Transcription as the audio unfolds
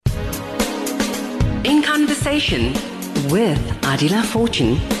Conversation with Adiela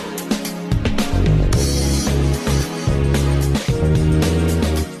Fortune.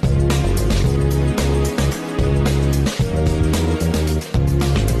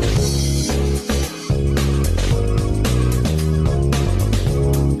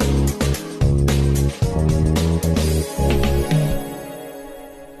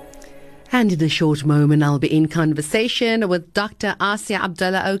 And in a short moment, I'll be in conversation with Dr.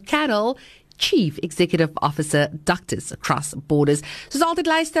 Adiela O'Carroll, Chief Executive Officer, Doctors Across Borders. Soos altyd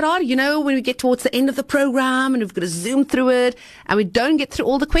luisteraar, you know, when we get towards the end of the program and we've got to zoom through it and we don't get through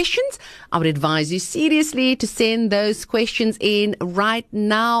all the questions, I would advise you seriously to send those questions in right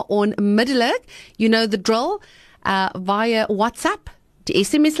now on Middelik. You know the drill, via WhatsApp, die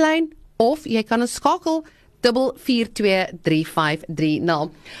SMS lyn, of jy kan ons skakel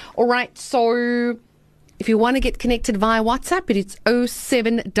 4423530. All right, so if you want to get connected via WhatsApp, it's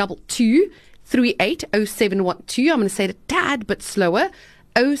 0722 380712. I'm going to say it a tad bit slower.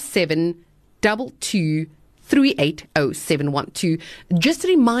 0722 380712. Just a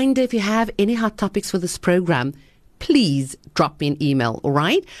reminder, if you have any hot topics for this program, please drop me an email, all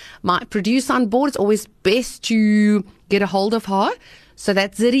right? My producer on board, is always best to get a hold of her. So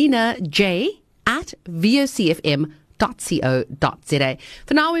that's Zarina J at vocfm.co.za.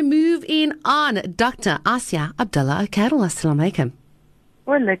 For now, we move in on Dr. Adiela O'Carroll. Assalamu alaikum.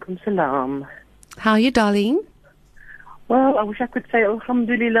 Wa alaikum salam. How are you, darling? Well, I wish I could say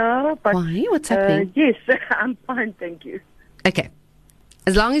alhamdulillah, but... Why? What's happening? Yes, I'm fine, thank you. Okay.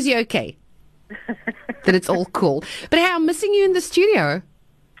 As long as you're okay, then it's all cool. But hey, I'm missing you in the studio.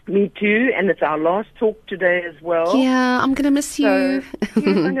 Me too, and it's our last talk today as well. Yeah, I'm going to miss you. So, yes,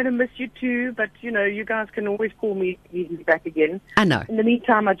 I'm going to miss you too, but, you know, you guys can always call me back again. I know. In the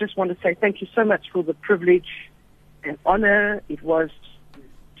meantime, I just want to say thank you so much for the privilege and honor it was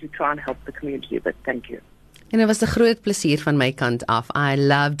to try and help the community a bit. Thank you. En it was 'n groot plesier van my kant af. I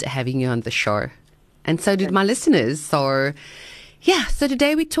loved having you on the show. And so did my listeners. So, yeah, so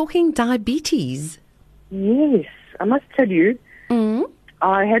today we're talking diabetes. Yes, I must tell you,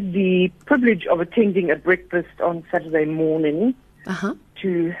 I had the privilege of attending a breakfast on Saturday morning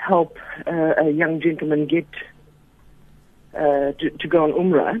to help a young gentleman get to go on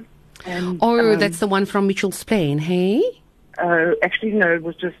Umrah. And, that's the one from Mitchell's Plain, hey? Actually, no, it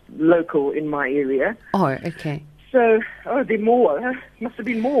was just local in my area. Oh, okay. So, there are more. Must have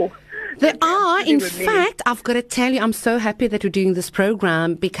been more. There are. In fact, I've got to tell you, I'm so happy that we're doing this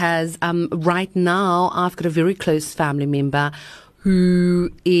program because right now I've got a very close family member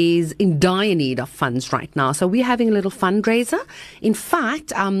who is in dire need of funds right now. So we're having a little fundraiser. In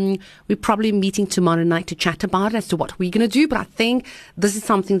fact, we're probably meeting tomorrow night to chat about it as to what we're going to do. But I think this is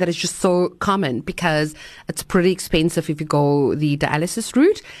something that is just so common because it's pretty expensive if you go the dialysis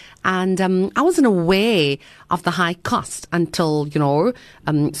route. And I wasn't aware of the high cost until, you know,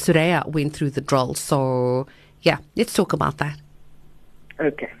 Suraya went through the drill. So, yeah, let's talk about that.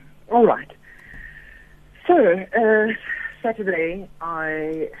 Okay. All right. So, Saturday,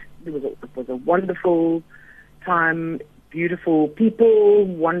 it was a wonderful time, beautiful people,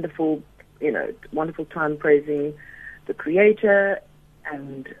 wonderful time praising the Creator,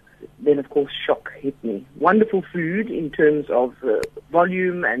 and then of course shock hit me. Wonderful food in terms of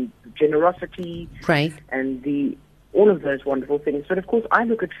volume and generosity, right, and all of those wonderful things. But of course, I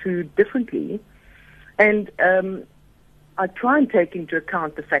look at food differently, and I try and take into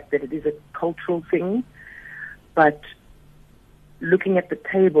account the fact that it is a cultural thing, but looking at the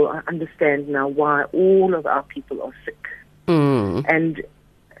table, I understand now why all of our people are sick. And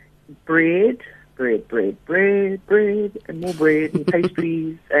bread, and more bread, and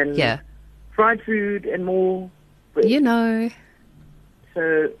pastries, and fried food, and more bread. You know.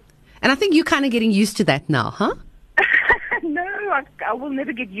 So. And I think you're kind of getting used to that now, huh? No, I will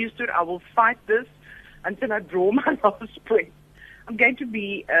never get used to it. I will fight this until I draw my last breath. I'm going to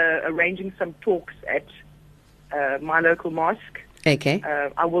be arranging some talks at my local mosque. Okay.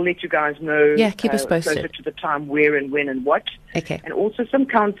 I will let you guys know. Yeah, keep us posted. Closer to the time, where and when and what. Okay. And also some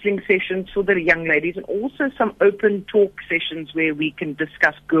counseling sessions for the young ladies, and also some open talk sessions where we can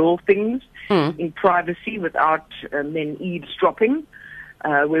discuss girl things in privacy without men eavesdropping,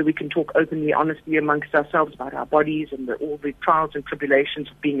 where we can talk openly, honestly amongst ourselves about our bodies and all the trials and tribulations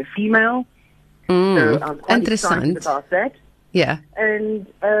of being a female. So I'm quite excited about that. Yeah. And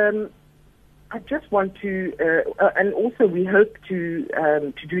I just want to, and also we hope to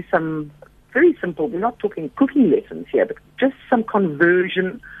do some very simple, we're not talking cooking lessons here, but just some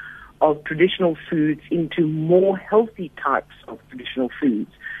conversion of traditional foods into more healthy types of traditional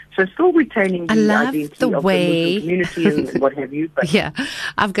foods. So still retaining the identity of the Muslim community and what have you. But yeah,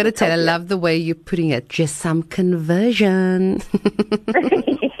 I've got to tell, I love the way you're putting it. Just some conversion.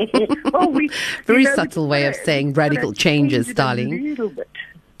 Well, very subtle way of saying radical changes, darling. A little bit.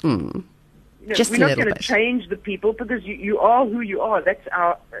 Just we're not going to change the people because you are who you are. That's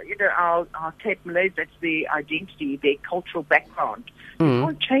our Cape Malays. That's their identity, their cultural background. You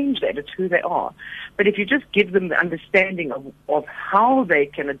can't change that. It's who they are. But if you just give them the understanding of how they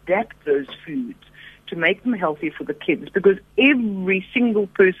can adapt those foods to make them healthy for the kids, because every single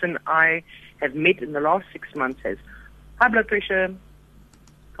person I have met in the last 6 months has high blood pressure,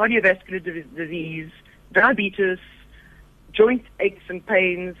 cardiovascular disease, diabetes, joint aches and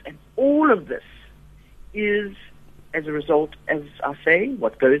pains, and all of this is as a result, as I say,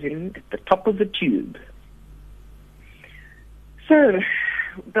 what goes in at the top of the tube. So,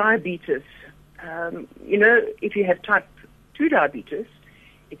 diabetes, if you have type 2 diabetes,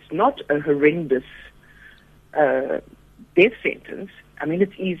 it's not a horrendous death sentence. I mean,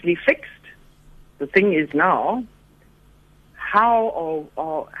 it's easily fixed. The thing is now, how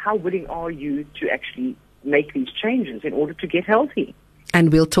willing are you to actually make these changes in order to get healthy?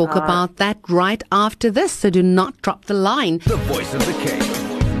 And we'll talk about that right after this, so do not drop the line. The Voice of the Cape.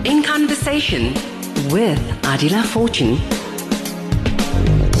 In conversation with Adiela Fortune.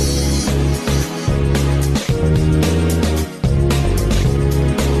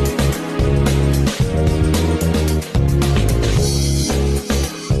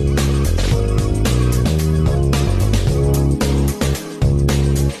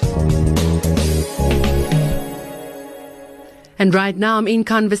 And right now I'm in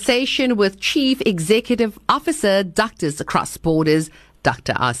conversation with Chief Executive Officer, Doctors Across Borders,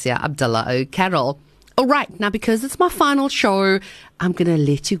 Dr. Asiya Abdullah O'Carroll. All right, now because it's my final show, I'm going to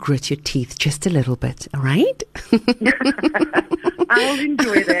let you grit your teeth just a little bit, all right? I'll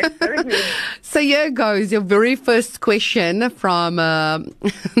enjoy that. So here goes your very first question from...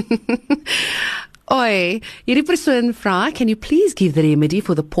 Oi, hierdie persoon vra, can you please give the remedy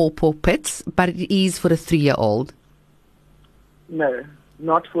for the paw pits, but it is for a 3-year-old? No,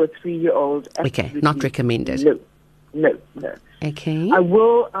 not for a 3-year-old. Okay, not recommended. No. Okay. I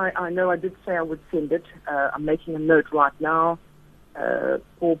will. I know I did say I would send it. I'm making a note right now.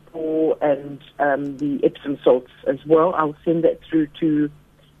 Paw and the Epsom salts as well. I'll send that through to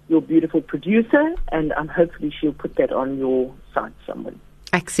your beautiful producer, and hopefully she'll put that on your site somewhere.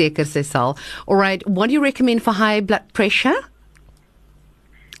 Ek seker sy sal. All right, what do you recommend for high blood pressure?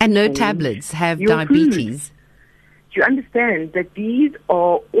 And no tablets, have diabetes. Food. Do you understand that these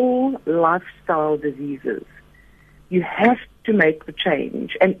are all lifestyle diseases? You have to make the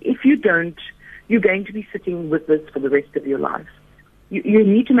change. And if you don't, you're going to be sitting with this for the rest of your life. You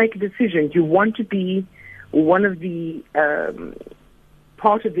need to make a decision. You want to be one of the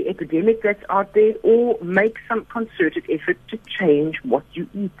part of the epidemic that's out there, or make some concerted effort to change what you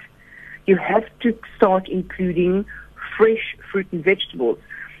eat. You have to start including fresh fruit and vegetables.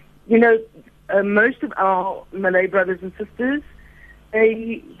 Most of our Malay brothers and sisters,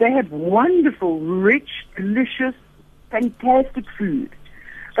 they have wonderful, rich, delicious, fantastic food.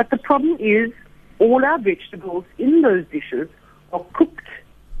 But the problem is all our vegetables in those dishes are cooked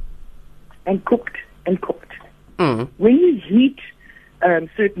and cooked and cooked. When you heat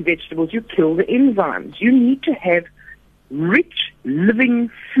certain vegetables, you kill the enzymes. You need to have rich,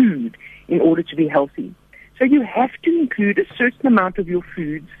 living food in order to be healthy. So you have to include a certain amount of your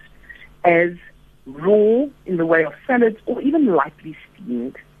foods as raw in the way of salads or even lightly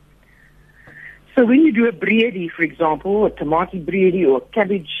steamed. So when you do a breadie, for example, a tomato breadie or a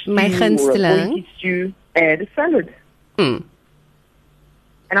cabbage stew or a boinkie stew, add a salad. And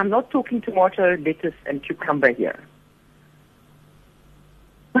I'm not talking tomato, lettuce and cucumber here.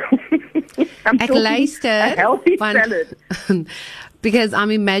 I'm talking a healthy salad. Because I'm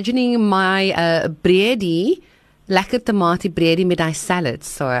imagining my breadie, lekker tomato breadie met daai salad.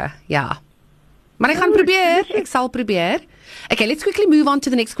 So, yeah. Maar ek gaan probeer. Ek sal probeer. Okay, let's quickly move on to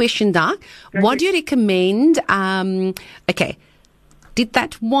the next question, Doc. What do you recommend? Okay, did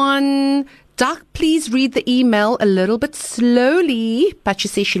that one. Doc, please read the email a little bit slowly, but she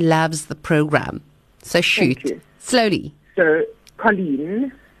says she loves the program. So shoot. Slowly. So,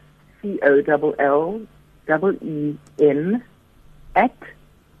 Colleen, COLLEEN, at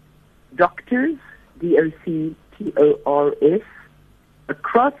doctors, DOCTORS,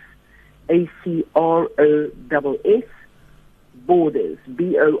 across, ACROSS, borders,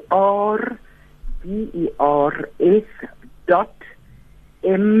 BORDERS,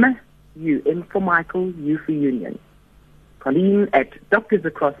 .MU, M for Michael, U for Union. Colleen at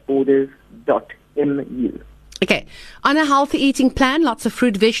doctorsacrossborders.mu. Okay. On a healthy eating plan, lots of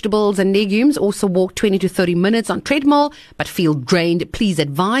fruit, vegetables and legumes. Also walk 20 to 30 minutes on treadmill, but feel drained. Please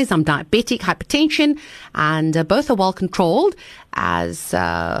advise. I'm diabetic, hypertension, and both are well controlled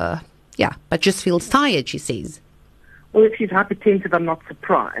but just feels tired, she says. Well, if she's hypertensive, I'm not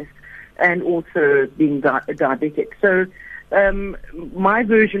surprised, and also being diabetic. So my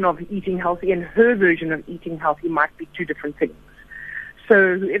version of eating healthy and her version of eating healthy might be two different things.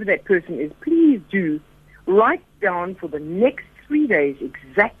 So whoever that person is, please do write down for the next 3 days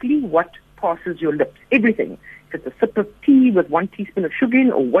exactly what passes your lips, everything. If it's a sip of tea with 1 teaspoon of sugar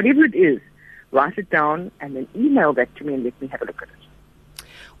in or whatever it is, write it down and then email that to me and let me have a look at it.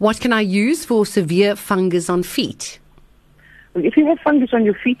 What can I use for severe fungus on feet? Well, if you have fungus on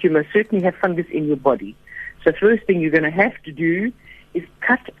your feet, you must certainly have fungus in your body. So first thing you're going to have to do is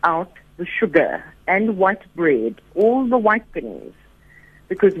cut out the sugar and white bread, all the white things,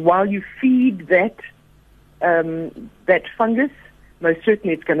 because while you feed that fungus, most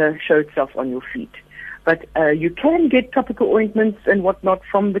certainly it's going to show itself on your feet. But you can get topical ointments and whatnot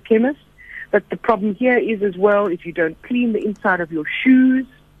from the chemist. But the problem here is as well, if you don't clean the inside of your shoes,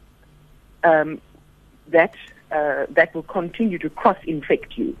 that will continue to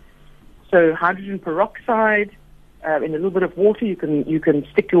cross-infect you. So hydrogen peroxide in a little bit of water, you can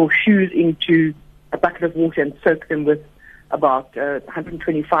stick your shoes into a bucket of water and soak them with about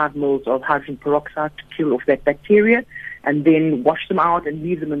 125 mils of hydrogen peroxide to kill off that bacteria, and then wash them out and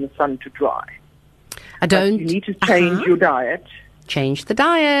leave them in the sun to dry. You need to change your diet. Change the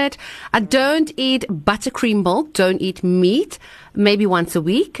diet. I don't eat buttercream milk. Don't eat meat. Maybe once a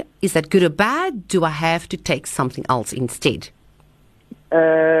week. Is that good or bad? Do I have to take something else instead?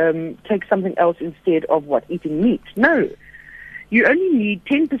 Take something else instead of what? Eating meat? No. You only need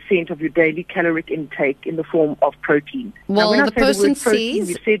 10% of your daily caloric intake in the form of protein. Well, now, the person protein, says...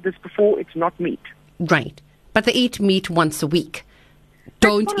 We've said this before, it's not meat. Right. But they eat meat once a week.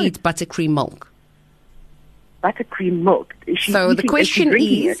 Don't eat buttercream milk. Buttercream milk. So the question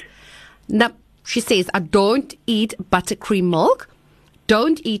is, no, she says, I don't eat buttercream milk.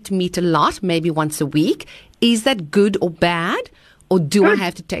 Don't eat meat a lot, maybe once a week. Is that good or bad? Or do I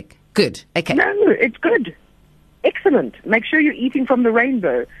have to take... Good. Okay. No, it's good. Excellent. Make sure you're eating from the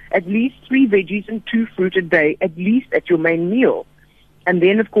rainbow. At least 3 veggies and 2 fruit a day, at least at your main meal. And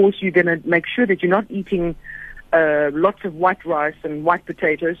then, of course, you're going to make sure that you're not eating lots of white rice and white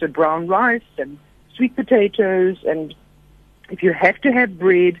potatoes, so brown rice and sweet potatoes. And if you have to have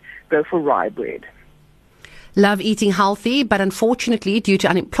bread, go for rye bread. Love eating healthy, but unfortunately, due to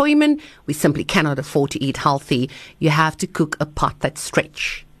unemployment, we simply cannot afford to eat healthy. You have to cook a pot that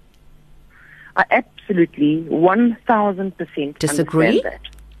stretch. I absolutely 1000% disagree. Understand that.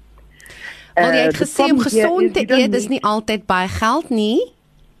 Wel, jy het gesê om gesond te eet is nie altyd baie geld nie.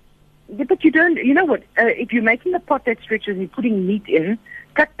 Yeah, but you don't, you know what, if you're making a pot that stretches and you're putting meat in,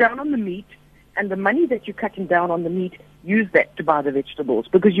 cut down on the meat, and the money that you're cutting down on the meat, use that to buy the vegetables,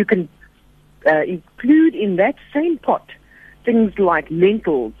 because you can include in that same pot things like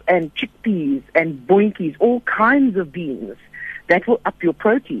lentils and chickpeas and boinkies, all kinds of beans that will up your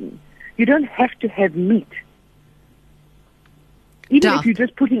protein. You don't have to have meat. Even if you're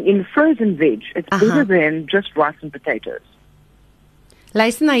just putting in frozen veg, it's better than just rice and potatoes.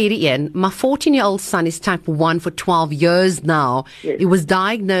 Luister na hierdie een. My 14-year-old son is type 1 for 12 years now. Yes. He was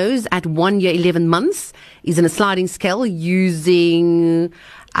diagnosed at 1 year, 11 months. He's in a sliding scale using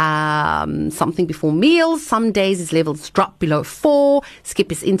something before meals. Some days his levels drop below 4. Skip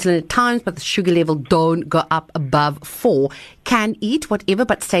his insulin at times, but the sugar level don't go up above 4. Can eat whatever,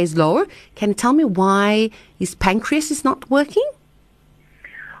 but stays lower. Can you tell me why his pancreas is not working?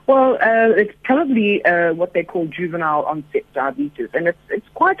 Well, it's probably what they call juvenile onset diabetes, and it's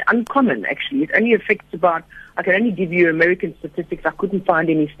quite uncommon, actually. It only affects about, I can only give you American statistics. I couldn't find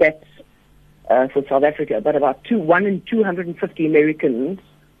any stats for South Africa, but about 1 in 250 Americans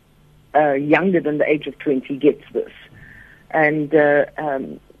younger than the age of 20 gets this. And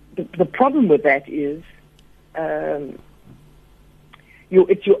the problem with that is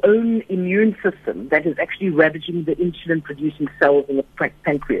it's your own immune system that is actually ravaging the insulin-producing cells in the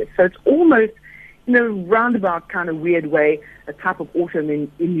pancreas. So it's almost, in a roundabout kind of weird way, a type of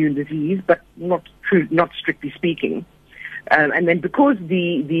autoimmune disease, but not true, not strictly speaking. And then because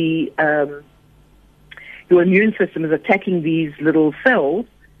your immune system is attacking these little cells,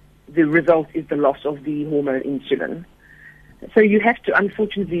 the result is the loss of the hormone insulin. So you have to,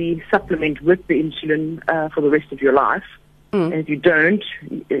 unfortunately, supplement with the insulin for the rest of your life. And if you don't,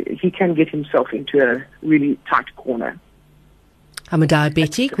 he can get himself into a really tight corner. I'm a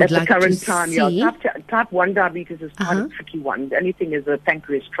diabetic. At the current time, yeah, type 1 diabetes is quite a tricky one. The only thing is a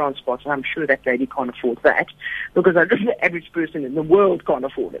pancreas transplant, and I'm sure that lady can't afford that because I know the average person in the world can't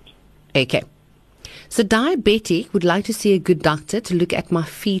afford it. Okay. So diabetic would like to see a good doctor to look at my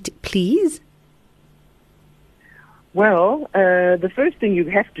feet, please. Well, the first thing you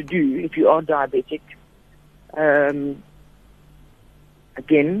have to do if you are diabetic,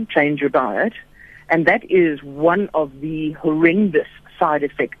 again, change your diet. And that is one of the horrendous side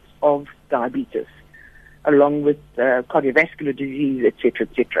effects of diabetes, along with cardiovascular disease, etc.,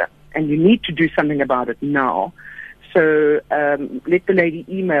 etc. And you need to do something about it now. So let the lady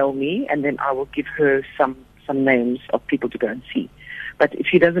email me, and then I will give her some names of people to go and see. But if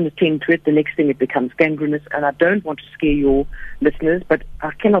she doesn't attend to it, the next thing it becomes gangrenous. And I don't want to scare your listeners, but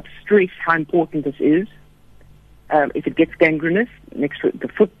I cannot stress how important this is. If it gets gangrenous, next to it, the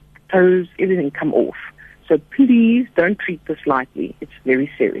foot, toes, everything come off. So please don't treat this lightly. It's very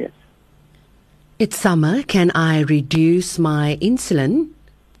serious. It's summer. Can I reduce my insulin?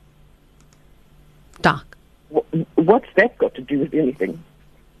 Doc. What's that got to do with anything?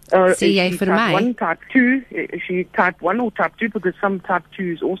 Sê jy vir my? Type 1, type 2? Is she type 1 or type 2? Because some type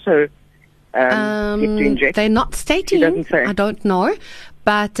 2s also get to inject. They're not stating. She doesn't say. I don't know.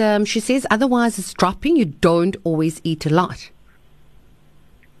 But she says otherwise it's dropping. You don't always eat a lot.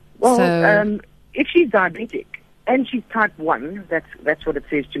 Well, So- if she's diabetic and she's type 1, that's what it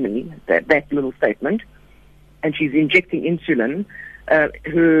says to me, that little statement, and she's injecting insulin,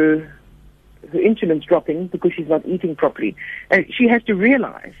 her insulin's dropping because she's not eating properly. And she has to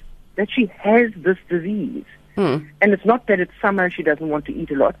realize that she has this disease. And it's not that it's summer, she doesn't want to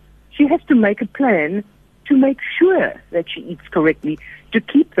eat a lot. She has to make a plan to make sure that she eats correctly, to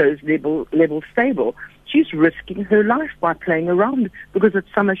keep those levels stable. She's risking her life by playing around because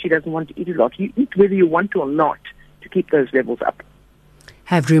it's summer, she doesn't want to eat a lot. You eat whether you want to or not to keep those levels up.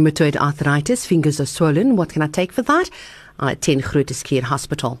 Have rheumatoid arthritis, fingers are swollen. What can I take for that? I attend Groote Schuur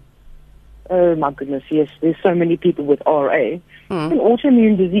Hospital. Oh my goodness, yes. There's so many people with RA. It's an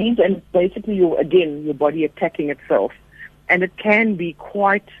autoimmune disease, and basically your body attacking itself. And it can be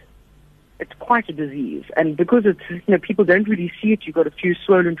quite a disease. And because it's, people don't really see it, you've got a few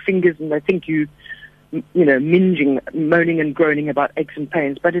swollen fingers and they think minging, moaning and groaning about aches and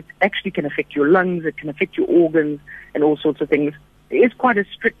pains. But it actually can affect your lungs, it can affect your organs and all sorts of things. There is quite a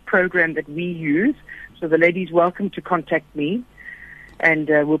strict program that we use. So the lady's welcome to contact me. And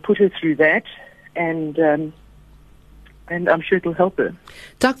we'll put her through that, and I'm sure it'll help her.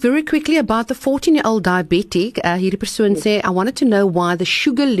 Doc, very quickly about the 14-year-old diabetic. Hierdie persoon sê, I wanted to know why the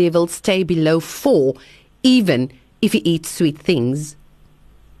sugar levels stay below 4, even if you eat sweet things.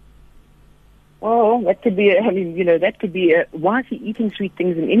 Well, that could be, why is he eating sweet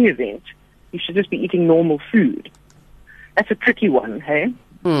things in any event? He should just be eating normal food. That's a tricky one, hey?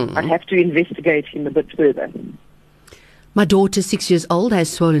 I'd have to investigate him a bit further. My daughter, 6 years old, has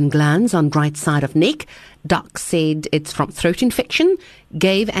swollen glands on right side of neck. Doc said it's from throat infection,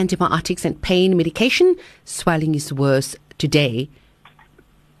 gave antibiotics and pain medication. Swelling is worse today.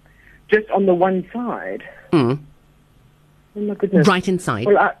 Just on the one side? Oh my goodness. Right inside.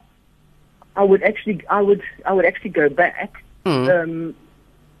 Well, I would actually go back. Have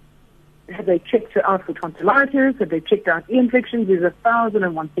they checked her out for tonsillitis? Have they checked out ear infections? There's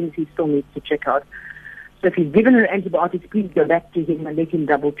 1,001 things he still needs to check out. So if he's given her antibiotics, please go back to him and let him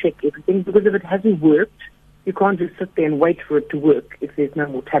double check everything. Because if it hasn't worked, you can't just sit there and wait for it to work if there's no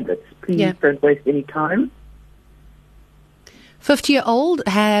more tablets. Please don't waste any time. 50-year-old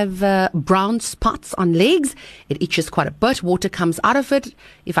have brown spots on legs. It itches quite a bit. Water comes out of it.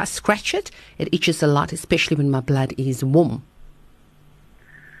 If I scratch it, it itches a lot, especially when my blood is warm.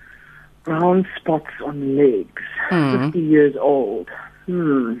 Brown spots on legs. 50 years old.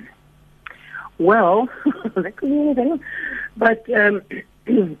 Well, that could be anything. But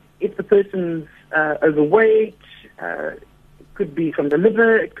if the person's overweight, it could be from the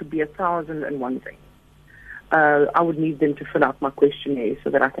liver, it could be 1,001 things. I would need them to fill out my questionnaire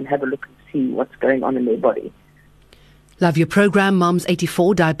so that I can have a look and see what's going on in their body. Love your program. Mom's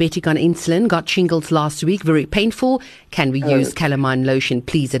 84, diabetic on insulin, got shingles last week, very painful. Can we use calamine lotion?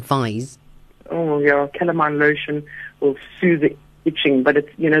 Please advise. Oh, yeah, calamine lotion will soothe the itching, but it's,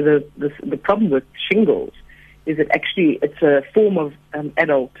 the problem with shingles is that actually it's a form of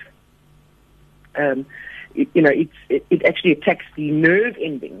adult. It actually attacks the nerve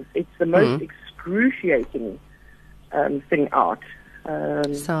endings. It's the most excruciating thing out.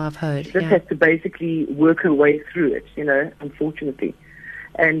 So I've heard. She just has to basically work her way through it, unfortunately.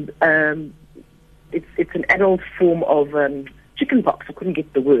 And it's an adult form of chickenpox. I couldn't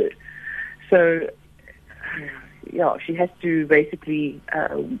get the word. So, she has to basically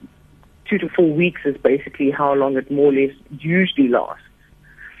 2 to 4 weeks is basically how long it more or less usually lasts.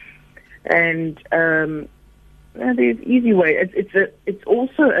 And there's easy way. It's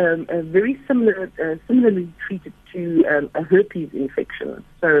also a very similarly treated to a herpes infection.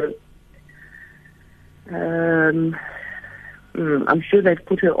 So I'm sure they've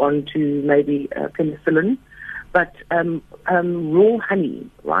put her on to maybe penicillin, but raw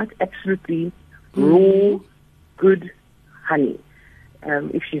honey, right? Absolutely raw, good honey.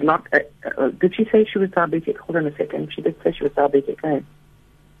 If she's not, did she say she was diabetic? Hold on a second. She did say she was diabetic. Eh?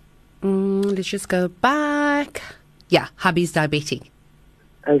 Let's just go back. Yeah, hubby's diabetic.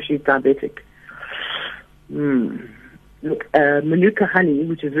 Oh, she's diabetic. Look, Manuka honey,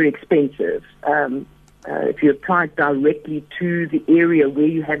 which is very expensive, if you apply it directly to the area where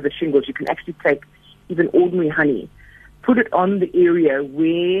you have the shingles, you can actually take even ordinary honey, put it on the area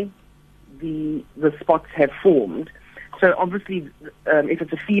where the spots have formed. So obviously, if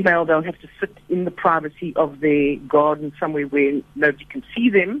it's a female, they'll have to sit in the privacy of their garden somewhere where nobody can see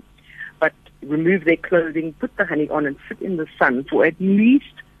them, but remove their clothing, put the honey on, and sit in the sun for at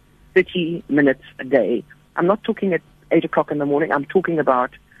least 30 minutes a day. I'm not talking at 8 o'clock in the morning. I'm talking about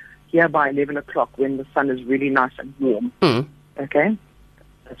here by 11 o'clock when the sun is really nice and warm. Okay?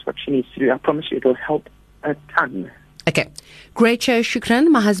 That's what she needs to do. I promise you it'll help a ton. Okay. Great show, Shukran.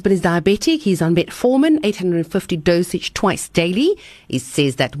 My husband is diabetic. He's on metformin, 850 dosage twice daily. He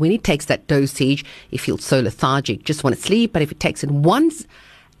says that when he takes that dosage, he feels so lethargic, just want to sleep. But if he takes it once,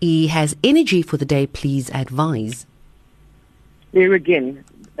 he has energy for the day. Please advise. There again,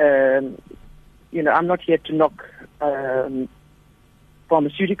 I'm not here to knock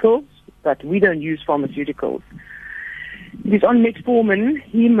pharmaceuticals, but we don't use pharmaceuticals. If he's on metformin,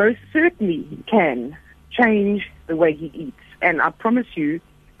 he most certainly can change the way he eats. And I promise you,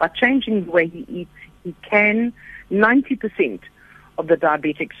 by changing the way he eats, he can, 90% of the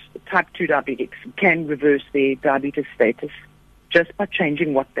diabetics, type 2 diabetics, can reverse their diabetes status just by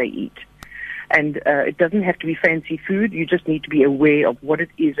changing what they eat. And it doesn't have to be fancy food. You just need to be aware of what it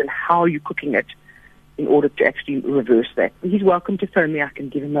is and how you're cooking it in order to actually reverse that. He's welcome to phone me. I can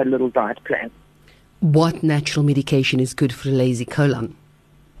give him a little diet plan. What natural medication is good for a lazy colon?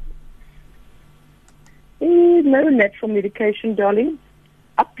 No natural medication, darling.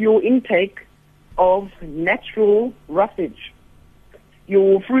 Up your intake of natural roughage.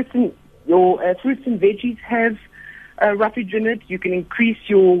 Your fruits and veggies have roughage in it. You can increase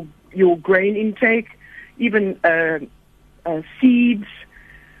your grain intake, even seeds.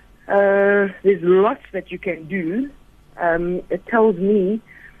 There's lots that you can do. It tells me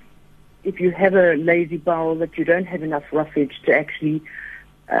if you have a lazy bowel that you don't have enough roughage to actually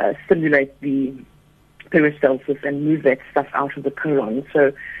stimulate the peristalsis and move that stuff out of the colon.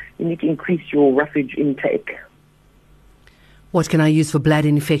 So you need to increase your roughage intake. What can I use for bladder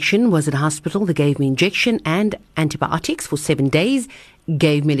infection? Was at a hospital. They gave me injection and antibiotics for 7 days.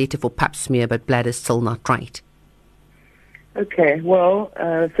 Gave me a letter for pap smear, but bladder's still not right. Okay, well,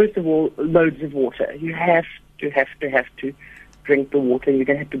 first of all, loads of water. You have to drink the water. You're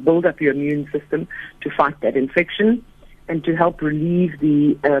going to have to build up your immune system to fight that infection. And to help relieve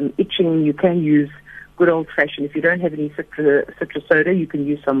the itching, you can use good old-fashioned. If you don't have any citrus soda, you can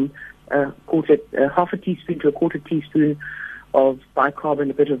use some half a teaspoon to a quarter teaspoon of bicarb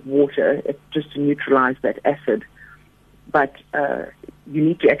and a bit of water just to neutralize that acid. But you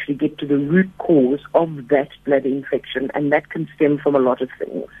need to actually get to the root cause of that bladder infection, and that can stem from a lot of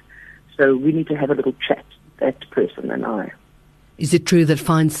things. So we need to have a little chat, that person and I. Is it true that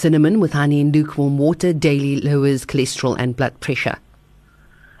fine cinnamon with honey and lukewarm water daily lowers cholesterol and blood pressure?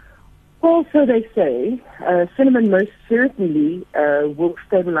 Well, so they say. Cinnamon most certainly will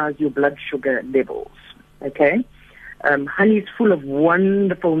stabilize your blood sugar levels, okay? Honey is full of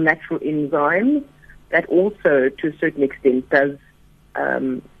wonderful natural enzymes that also, to a certain extent, does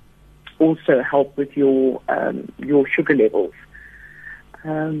also help with your sugar levels.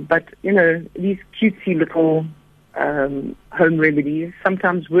 But, these cutesy little home remedies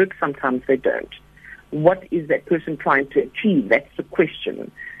sometimes work, sometimes they don't. What is that person trying to achieve? That's the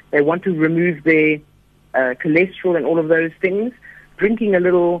question. They want to remove their cholesterol and all of those things. Drinking a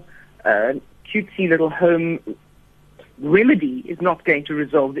little cutesy little home remedy is not going to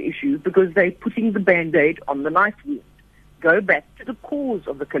resolve the issue because they're putting the Band-Aid on the knife wound. Go back to the cause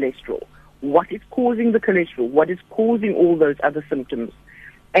of the cholesterol. What is causing the cholesterol? What is causing all those other symptoms?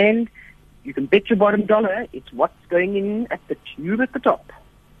 And you can bet your bottom dollar it's what's going in at the tube at the top.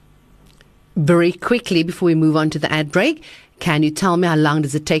 Very quickly, before we move on to the ad break, can you tell me how long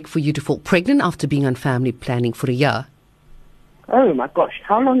does it take for you to fall pregnant after being on family planning for a year? Oh, my gosh.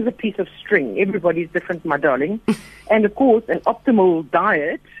 How long is a piece of string? Everybody's different, my darling. And, of course, an optimal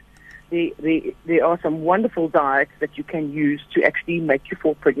diet there are some wonderful diets that you can use to actually make you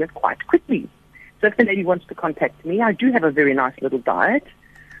fall pregnant quite quickly. So if the lady wants to contact me, I do have a very nice little diet.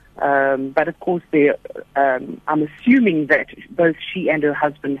 But of course, I'm assuming that both she and her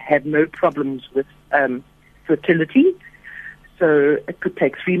husband have no problems with fertility. So it could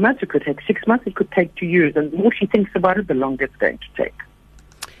take 3 months, it could take 6 months, it could take 2 years. And the more she thinks about it, the longer it's going to take.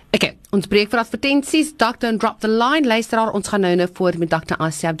 Okay, ons breek vir advertensies. Doctor, and drop the line. Luisteraar, ons gaan nou voort met Dr.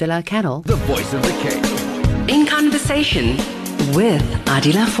 Adiela Cattle. The voice of the Cape. In conversation with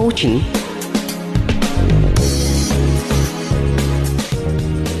Adiela Fortune.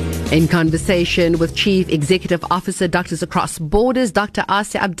 In conversation with Chief Executive Officer, Doctors Across Borders, Dr.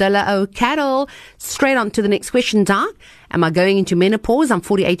 Adiela Cattle. Straight on to the next question, Doc. Am I going into menopause? I'm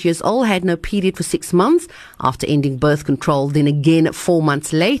 48 years old, had no period for 6 months after ending birth control. Then again, 4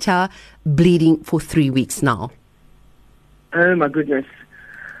 months later, bleeding for 3 weeks now. Oh, my goodness.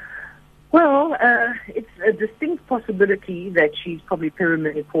 Well, it's a distinct possibility that she's probably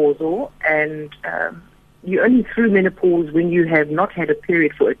perimenopausal, and you're only through menopause when you have not had a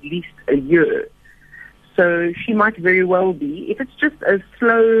period for at least a year. So she might very well be. If it's just a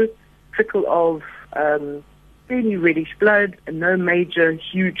slow trickle of fairly reddish blood and no major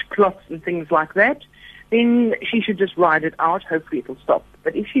huge clots and things like that, then she should just ride it out. Hopefully it'll stop.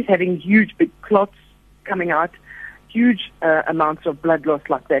 But if she's having huge big clots coming out, huge amounts of blood loss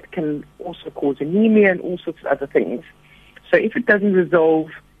like that can also cause anemia and all sorts of other things. So if it doesn't resolve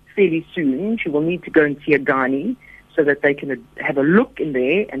fairly soon, she will need to go and see a gynae so that they can have a look in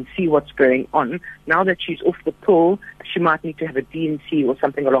there and see what's going on. Now that she's off the pill, she might need to have a DNC or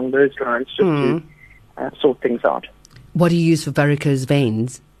something along those lines just to sort things out. What do you use for varicose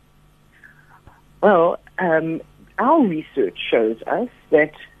veins? Well, our research shows us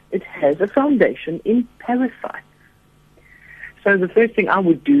that it has a foundation in parasites. So the first thing I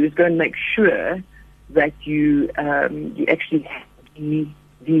would do is go and make sure that you actually have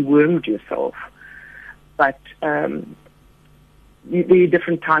dewormed yourself. But there are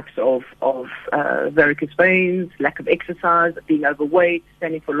different types of varicose veins, lack of exercise, being overweight,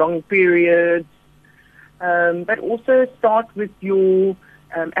 standing for long periods. But also start with your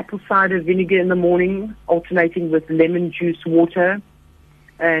apple cider vinegar in the morning, alternating with lemon juice water,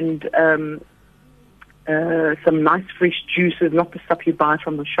 and some nice fresh juices, not the stuff you buy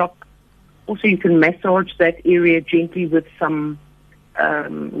from the shop. Also, you can massage that area gently with some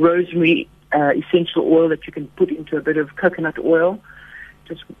rosemary essential oil that you can put into a bit of coconut oil.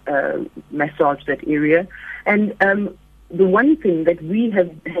 Just massage that area. And the one thing that we have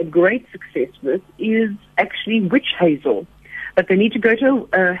had great success with is actually witch hazel. But they need to go to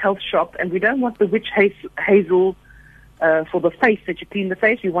a health shop, and we don't want the witch hazel for the face that you clean the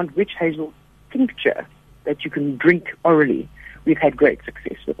face. We want witch hazel tincture that you can drink orally. We've had great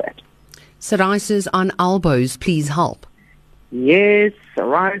success with that. Psoriasis on elbows, please help. Yes,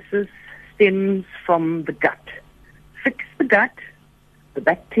 psoriasis stems from the gut. Fix the gut, the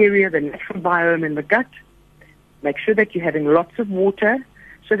bacteria, the natural biome in the gut. Make sure that you're having lots of water.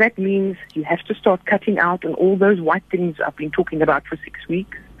 So that means you have to start cutting out on all those white things I've been talking about for 6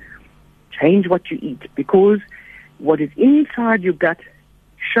 weeks. Change what you eat, because what is inside your gut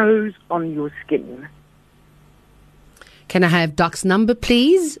shows on your skin. Can I have Doc's number,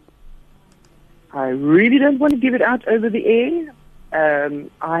 please? I really don't want to give it out over the air.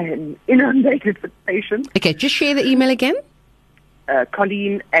 I am inundated with patients. Okay, just share the email again.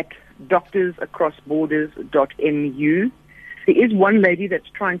 Colleen at doctorsacrossborders.mu. There is one lady that's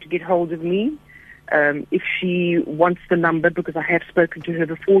trying to get hold of me. If she wants the number, because I have spoken to her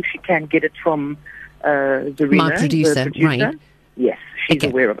before, she can get it from Zarina, my producer, the producer. right? Yes, she's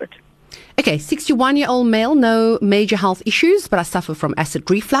aware of it. Okay, 61-year-old male, no major health issues, but I suffer from acid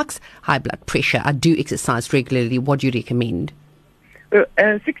reflux, high blood pressure. I do exercise regularly. What do you recommend?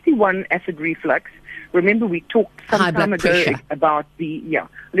 61 acid reflux. Remember, we talked some time ago about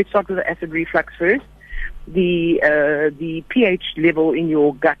let's start with the acid reflux first. The pH level in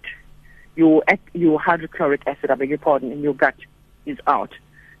your gut, your hydrochloric acid, I beg your pardon, in your gut is out.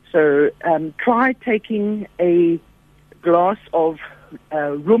 So try taking a glass of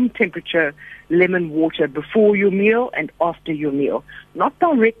room temperature lemon water before your meal and after your meal. Not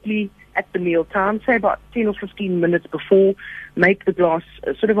directly at the meal time, say about 10 or 15 minutes before. Make the glass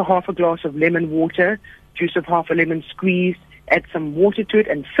sort of a half a glass of lemon water, juice of half a lemon squeezed, add some water to it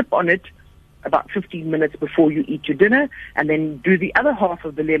and sip on it about 15 minutes before you eat your dinner, and then do the other half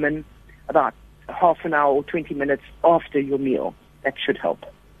of the lemon about half an hour or 20 minutes after your meal. That should help.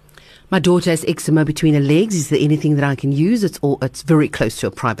 My daughter has eczema between her legs. Is there anything that I can use? It's very close to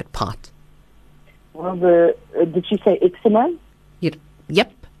a private part. Well, did she say eczema? Yep.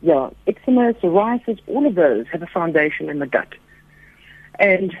 eczema, psoriasis, all of those have a foundation in the gut.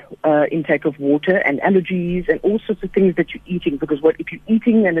 And intake of water and allergies and all sorts of things that you're eating, because if you're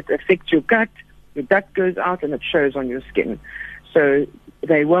eating and it affects your gut goes out and it shows on your skin. So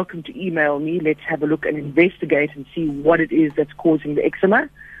they're welcome to email me. Let's have a look and investigate and see what it is that's causing the eczema,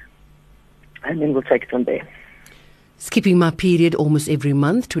 and then we'll take it from there. Skipping my period almost every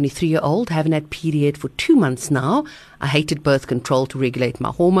month, 23-year-old, haven't had period for 2 months now. I hated birth control to regulate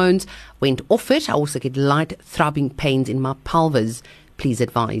my hormones, went off it. I also get light throbbing pains in my pelvis. Please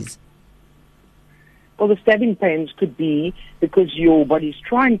advise. Well, the stabbing pains could be because your body's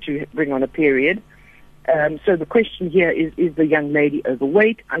trying to bring on a period. So the question here is the young lady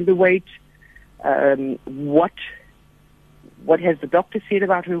overweight, underweight? What has the doctor said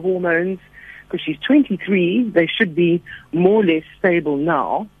about her hormones? Because she's 23, they should be more or less stable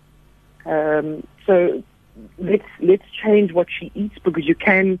now. So let's change what she eats, because you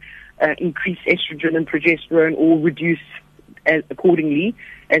can increase estrogen and progesterone or reduce accordingly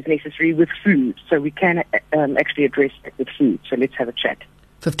as necessary with food. So we can actually address that with food. So let's have a chat.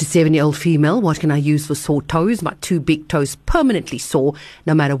 57-year-old female, what can I use for sore toes? My 2 big toes permanently sore,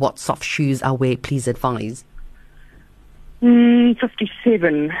 no matter what soft shoes I wear. Please advise.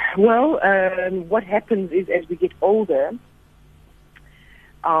 57. Well, what happens is as we get older,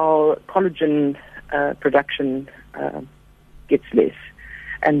 our collagen production gets less.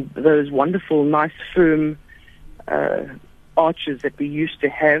 And those wonderful, nice, firm arches that we used to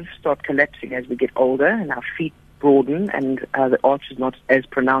have start collapsing as we get older, and our feet broaden, and the arch is not as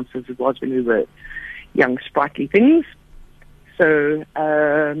pronounced as it was when we were young, sprightly things. So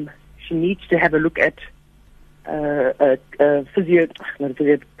she needs to have a look at podiatrist,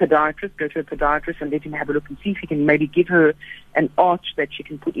 go to a podiatrist and let him have a look and see if he can maybe give her an arch that she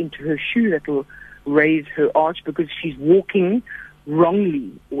can put into her shoe that will raise her arch, because she's walking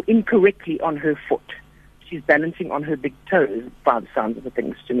wrongly or incorrectly on her foot. She's balancing on her big toes by the sounds of the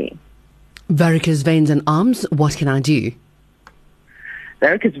things to me. Varicose veins and arms, what can I do?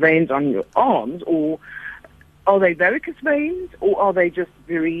 Varicose veins on your arms, or are they varicose veins, or are they just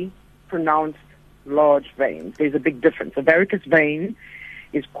very pronounced large veins? There's a big difference. A varicose vein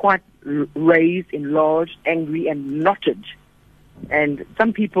is quite raised, enlarged, angry, and knotted. And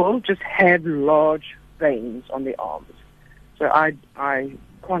some people just have large veins on their arms. So I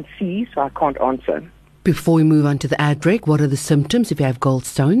can't see, so I can't answer. Before we move on to the ad break, what are the symptoms if you have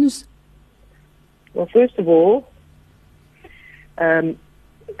gallstones? Well, first of all, you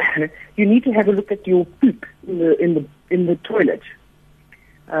need to have a look at your poop in the toilet,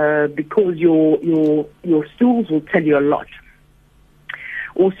 because your stools will tell you a lot.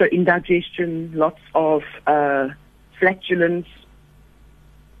 Also, indigestion, lots of flatulence,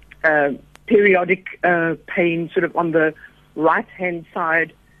 periodic pain, sort of on the right-hand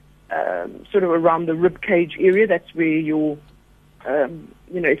side, sort of around the rib cage area. That's where your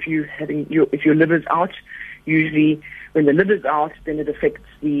if your liver's out, usually when the liver's out, then it affects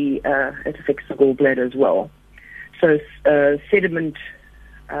the gallbladder as well. So sediment,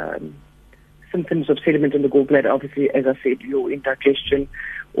 symptoms of sediment in the gallbladder, obviously, as I said, your indigestion.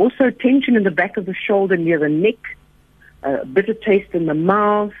 Also tension in the back of the shoulder near the neck, bitter taste in the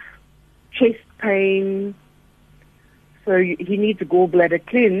mouth, chest pain. So he needs a gallbladder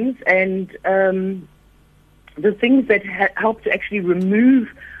cleanse, and the things that help to actually remove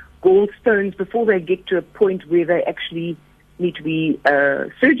gallstones before they get to a point where they actually need to be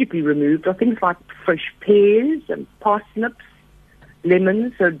surgically removed are things like fresh pears and parsnips,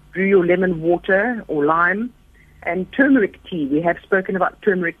 lemons, so brew your lemon water or lime, and turmeric tea. We have spoken about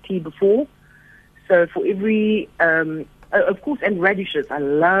turmeric tea before. So for every, of course, and radishes. I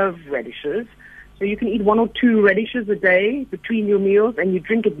love radishes. So you can eat 1 or 2 radishes a day between your meals, and you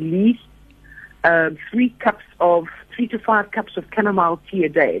drink at least 3 to 5 cups of chamomile tea a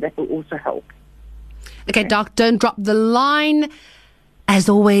day. That will also help. Okay, Doc, don't drop the line. As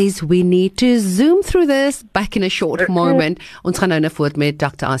always, we need to zoom through this back in a short moment. Ons gaan nou na voort met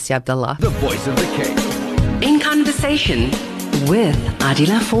Dr. Adiela. The voice of the Cape. In conversation with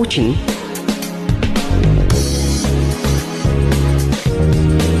Adiela Fortune.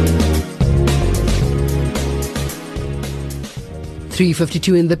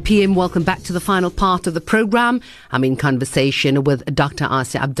 3:52 in the PM. Welcome back to the final part of the program. I'm in conversation with Dr.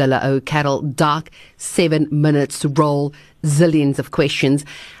 Adiela O'Carroll. Doc, 7 minutes to roll, zillions of questions.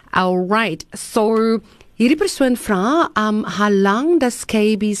 All right. So, hierdie persoon vra, how long does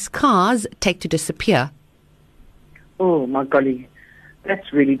scabies cars take to disappear? Oh, my golly.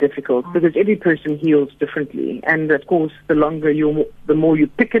 That's really difficult because every person heals differently. And, of course, the more you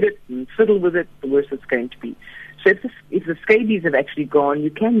pick at it and fiddle with it, the worse it's going to be. So if the scabies have actually gone, you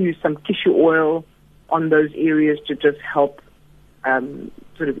can use some tissue oil on those areas to just help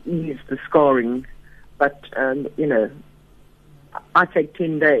sort of ease the scarring. But, I take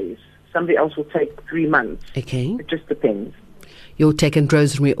 10 days. Somebody else will take 3 months. Okay. It just depends. You're taking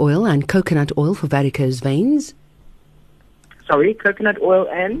rosemary oil and coconut oil for varicose veins. Sorry, coconut oil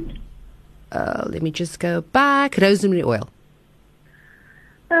and? Let me just go back. Rosemary oil.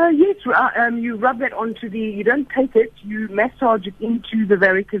 Yes, you rub that onto you don't take it, you massage it into the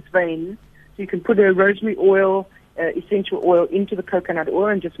varicose veins. So you can put a rosemary oil, essential oil into the coconut oil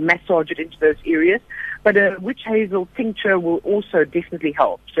and just massage it into those areas. But a witch hazel tincture will also definitely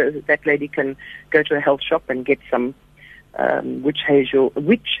help. So that lady can go to a health shop and get some witch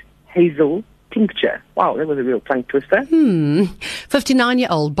hazel tincture. Wow, that was a real tongue twister.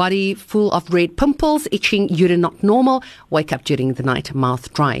 59-year-old, body full of red pimples, itching, urine not normal, wake up during the night,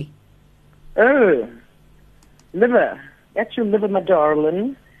 mouth dry. Oh, liver. That's your liver, my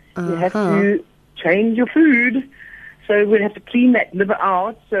darling. You have to change your food. So we'll have to clean that liver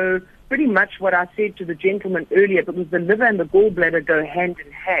out. So pretty much what I said to the gentleman earlier, because the liver and the gallbladder go hand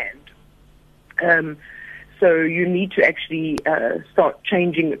in hand. So you need to actually start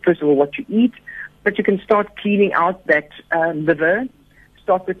changing, first of all, what you eat, but you can start cleaning out that liver.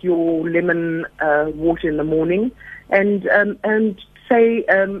 Start with your lemon water in the morning, and say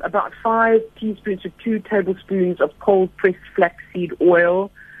about 5 teaspoons to 2 tablespoons of cold pressed flaxseed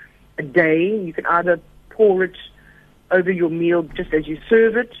oil a day. You can either pour it over your meal just as you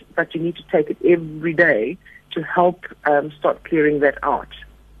serve it, but you need to take it every day to help start clearing that out.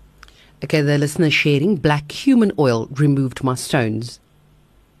 Okay, the listener sharing, black cumin oil removed my stones.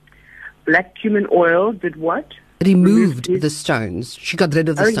 Black cumin oil did what? Removed the stones. She got rid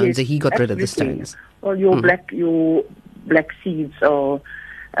of the stones, yes, so he got rid of the absolutely. stones. Well, your black seeds are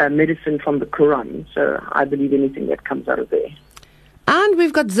medicine from the Quran, so I believe anything that comes out of there. And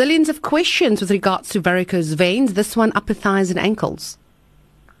we've got zillions of questions with regards to varicose veins. This one, upper thighs and ankles.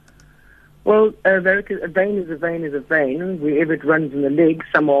 Well, a vein is a vein is a vein. Wherever it runs in the legs,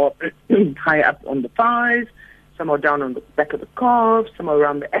 some are higher up on the thighs, some are down on the back of the calves, some are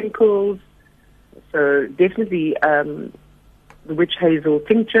around the ankles. So definitely the witch hazel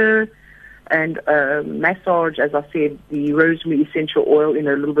tincture and massage, as I said, the rosemary essential oil in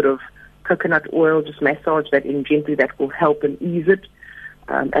a little bit of coconut oil, just massage that in gently. That will help and ease it.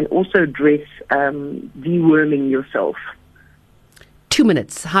 And also dress deworming yourself. 2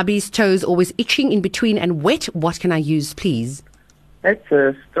 minutes. Hubby's toes always itching in between and wet. What can I use, please? That's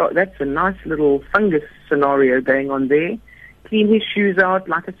a nice little fungus scenario going on there. Clean his shoes out,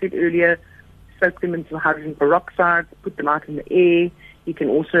 like I said earlier. Soak them in some hydrogen peroxide. Put them out in the air. You can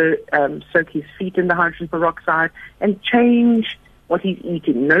also soak his feet in the hydrogen peroxide and change what he's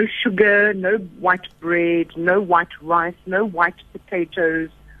eating. No sugar, no white bread, no white rice, no white potatoes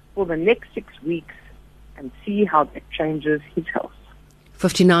for the next 6 weeks, and see how that changes his health.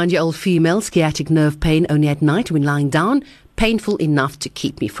 59-year-old female, sciatic nerve pain only at night when lying down, painful enough to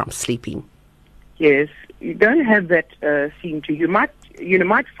keep me from sleeping. Yes, you don't have that seen to you. You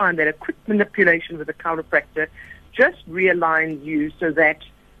might find that a quick manipulation with a chiropractor just realigns you so that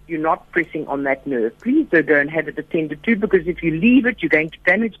you're not pressing on that nerve. Please don't have it attended to, because if you leave it, you're going to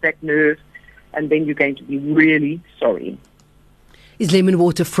damage that nerve, and then you're going to be really sorry. Is lemon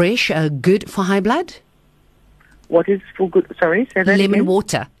water fresh good for high blood? What is for good? Sorry, say that Lemon again.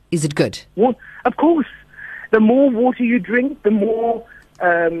 water, is it good? Well, of course. The more water you drink, the more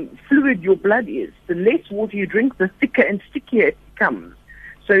fluid your blood is. The less water you drink, the thicker and stickier it becomes.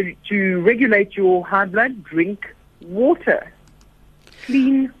 So to regulate your high blood, drink water.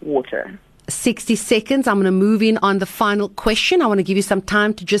 Clean water. 60 seconds. I'm going to move in on the final question. I want to give you some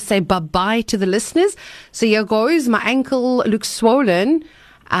time to just say bye-bye to the listeners. So here goes. My ankle looks swollen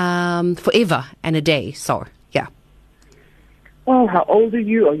forever and a day. So, yeah. Well, how old are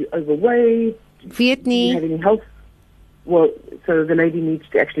you? Are you overweight? Vietnamese. Do you have any health? Well, so the lady needs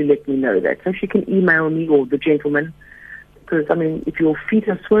to actually let me know that. So she can email me, or the gentleman. Because, I mean, if your feet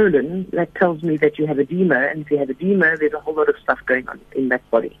are swollen, that tells me that you have edema. And if you have edema, there's a whole lot of stuff going on in that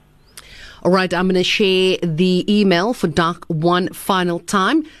body. All right, I'm going to share the email for Doc one final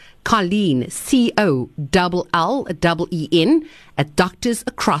time. Colleen, COLLEN, at Doctors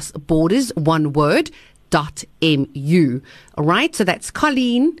Across Borders, one word, .mu. All right, so that's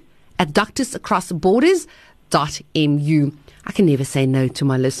Colleen at Doctors Across Borders, .mu. I can never say no to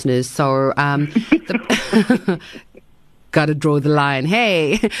my listeners, so got to draw the line.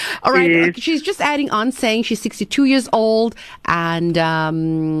 Hey. All right. Yes. She's just adding on, saying she's 62 years old and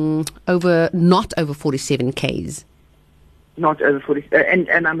not over 47 Ks. Not over 40.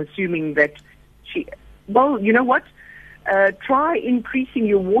 And I'm assuming that Well, you know what? Try increasing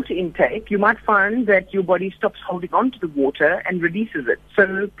your water intake. You might find that your body stops holding on to the water and releases it.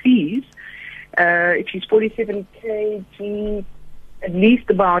 So please, if she's 47 kg, at least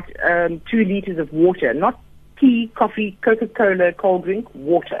about 2 liters of water, not tea, coffee, Coca-Cola, cold drink,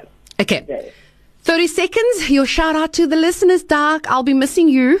 water. Okay. 30 seconds, your shout out to the listeners, Doc. I'll be missing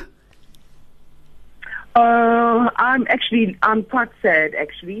you. I'm quite sad,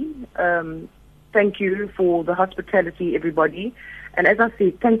 actually. Thank you for the hospitality, everybody. And as I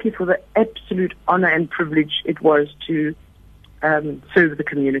said, thank you for the absolute honor and privilege it was to serve the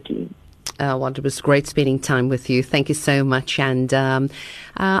community. Well, it was great spending time with you. Thank you so much. And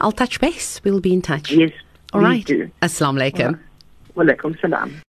I'll touch base. We'll be in touch. Yes, all right. Do. Assalamu alaikum. Wa alaikum salam.